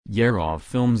Yerov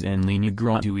films en ligne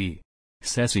gratuit.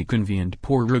 Ceci convient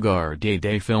pour regarder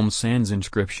des films sans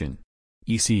inscription.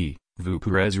 Ici, vous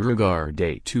pourrez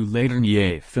regarder tous les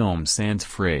derniers films sans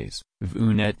frais.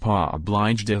 Vous n'êtes pas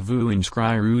obligé de vous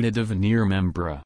inscrire ou de devenir membre.